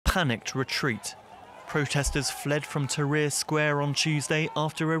panicked retreat. Protesters fled from Tahrir Square on Tuesday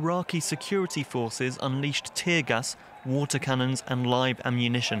after Iraqi security forces unleashed tear gas, water cannons and live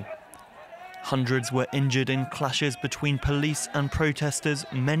ammunition. Hundreds were injured in clashes between police and protesters,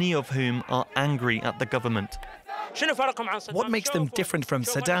 many of whom are angry at the government. What makes them different from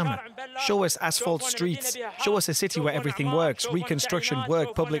Saddam? Show us asphalt streets. Show us a city where everything works, reconstruction,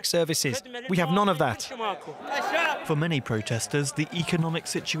 work, public services. We have none of that. For many protesters, the economic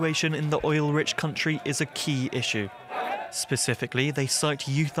situation in the oil-rich country is a key issue. Specifically, they cite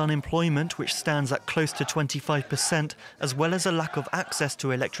youth unemployment, which stands at close to 25%, as well as a lack of access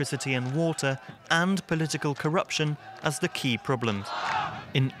to electricity and water, and political corruption as the key problems.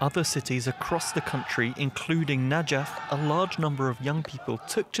 In other cities across the country, including Najaf, a large number of young people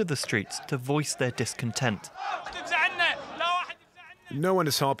took to the streets to voice their discontent. No one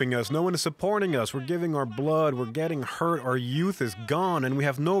is helping us, no one is supporting us. We're giving our blood, we're getting hurt, our youth is gone, and we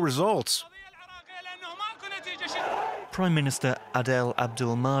have no results. Prime Minister Adel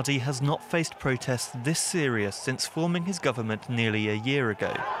Abdul Mahdi has not faced protests this serious since forming his government nearly a year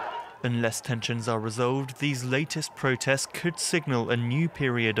ago. Unless tensions are resolved, these latest protests could signal a new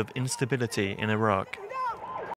period of instability in Iraq.